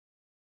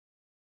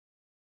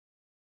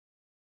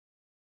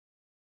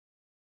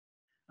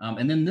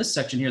And then this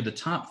section here, the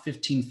top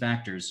 15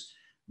 factors,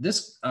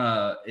 this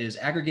is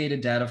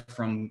aggregated data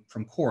from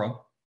Cora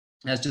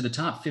as to the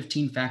top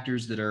 15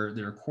 factors that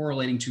are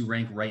correlating to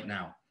rank right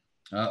now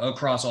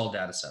across all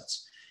data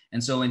sets.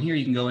 And so in here,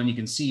 you can go and you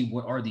can see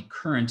what are the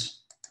current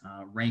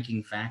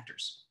ranking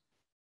factors.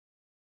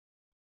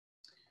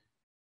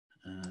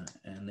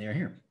 And they are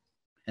here.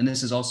 And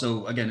this is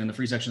also, again, in the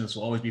free section, this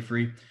will always be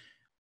free.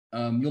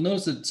 You'll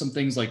notice that some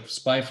things like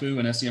SpyFu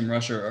and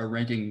SEMrush are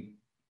ranking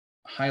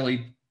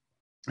highly.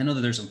 I know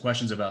that there's some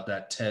questions about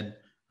that, Ted.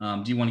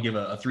 Do you want to give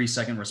a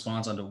 3-second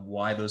response onto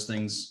why those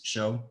things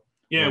show?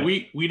 Yeah,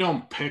 we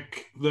don't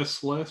pick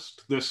this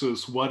list. This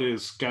is what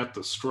has got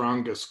the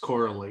strongest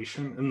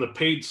correlation. In the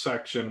paid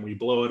section, we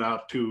blow it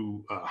out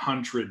to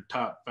 100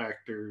 top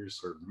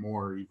factors or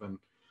more even.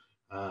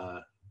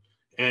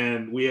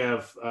 And we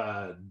have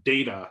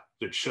data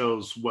that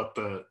shows what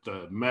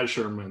the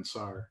measurements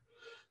are.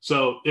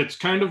 So it's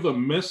kind of a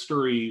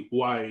mystery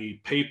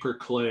why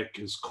pay-per-click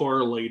is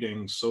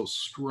correlating so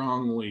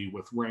strongly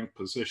with rank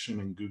position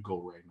in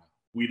Google right now.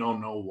 We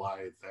don't know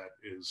why that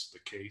is the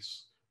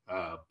case,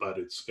 but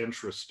it's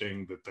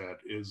interesting that that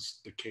is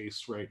the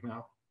case right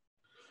now.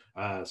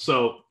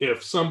 So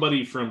if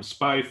somebody from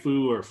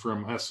SpyFu or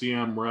from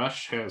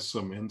SEMrush has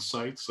some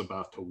insights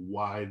about to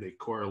why they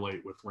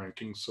correlate with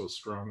ranking so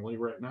strongly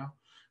right now,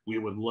 we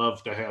would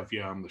love to have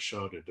you on the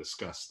show to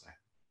discuss that.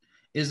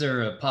 Is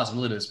there a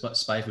possibility that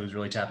SpyFu is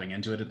really tapping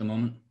into it at the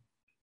moment?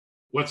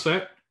 What's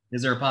that?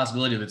 Is there a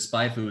possibility that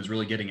SpyFu is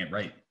really getting it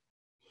right?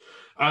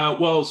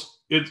 Well,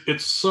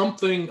 it's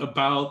something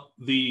about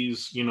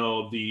these,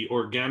 the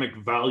organic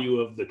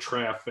value of the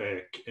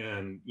traffic,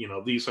 and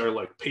these are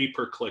like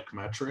pay-per-click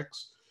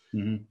metrics.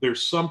 Mm-hmm.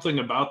 There's something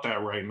about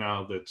that right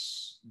now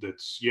that's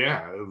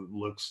yeah, it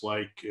looks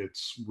like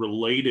it's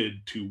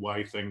related to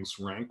why things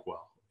rank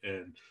well.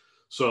 And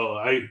so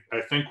I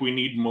think we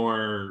need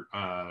more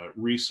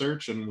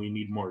research, and we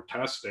need more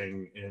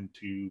testing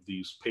into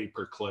these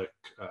pay-per-click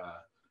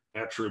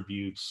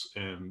attributes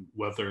and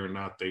whether or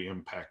not they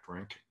impact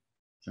ranking.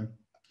 Sure.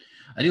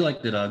 I do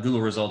like that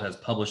Google Result has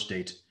published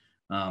date.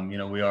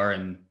 We are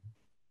in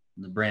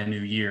the brand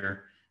new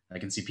year. I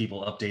can see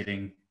people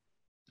updating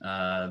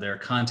their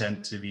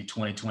content to be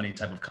 2020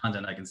 type of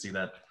content. I can see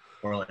that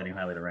correlating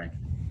highly to rank.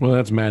 Well,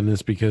 that's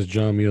madness because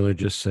John Mueller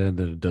just said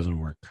that it doesn't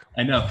work.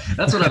 I know.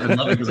 That's what I've been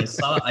loving, because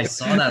I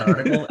saw that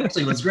article.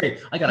 Actually, it was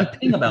great. I got a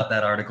ping about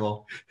that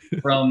article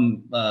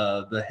from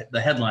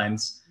the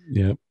headlines.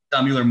 Yep.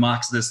 John Mueller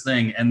mocks this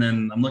thing, and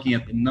then I'm looking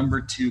at the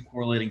number 2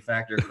 correlating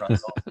factor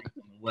across all things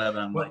on the web,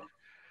 and I'm like,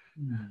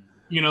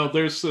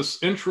 there's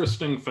this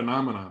interesting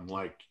phenomenon.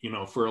 Like,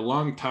 for a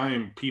long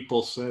time,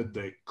 people said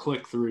that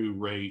click-through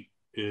rate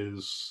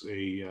is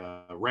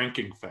a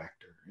ranking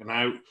factor, and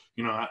I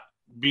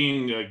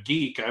being a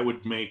geek, I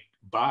would make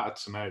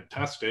bots and I'd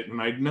test it, and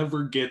I'd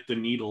never get the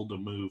needle to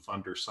move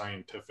under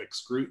scientific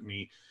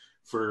scrutiny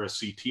for a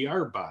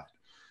CTR bot.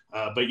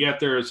 But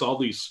yet there's all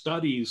these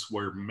studies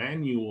where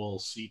manual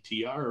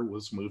CTR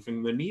was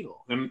moving the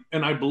needle.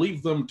 And I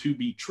believe them to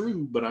be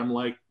true, but I'm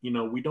like,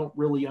 we don't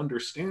really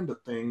understand a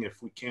thing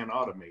if we can't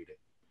automate it.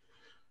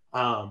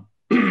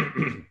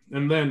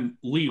 And then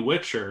Lee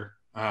Witcher,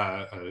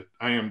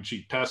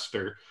 IMG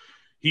tester,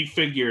 he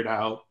figured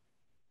out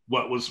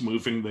what was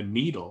moving the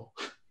needle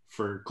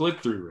for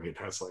click-through rate.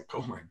 I was like,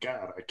 oh my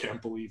God, I can't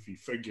believe he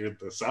figured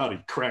this out. He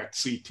cracked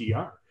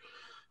CTR.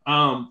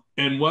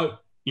 And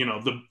what,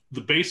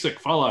 the basic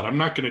fallout, I'm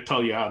not going to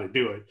tell you how to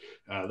do it.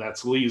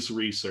 That's Lee's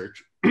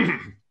research.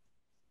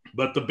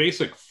 But the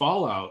basic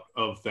fallout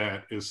of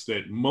that is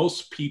that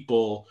most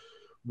people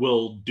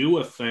will do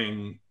a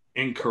thing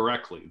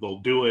incorrectly.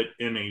 They'll do it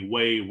in a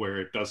way where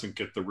it doesn't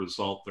get the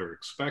result they're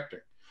expecting.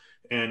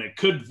 And it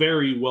could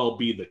very well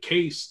be the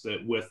case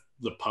that with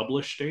the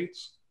published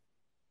dates,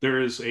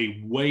 there is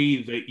a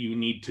way that you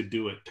need to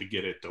do it to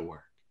get it to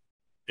work.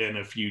 And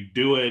if you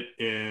do it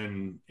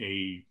in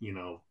a,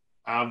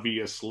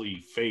 obviously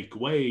fake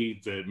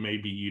way, that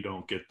maybe you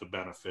don't get the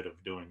benefit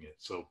of doing it.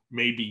 So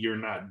maybe you're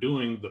not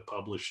doing the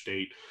published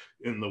date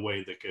in the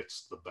way that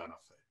gets the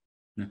benefit.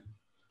 Yeah.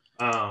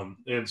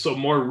 And so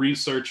more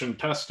research and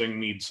testing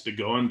needs to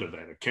go into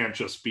that. It can't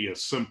just be a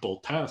simple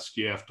test.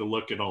 You have to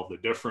look at all the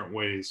different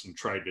ways and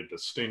try to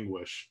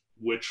distinguish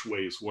which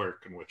ways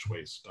work and which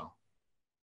ways don't.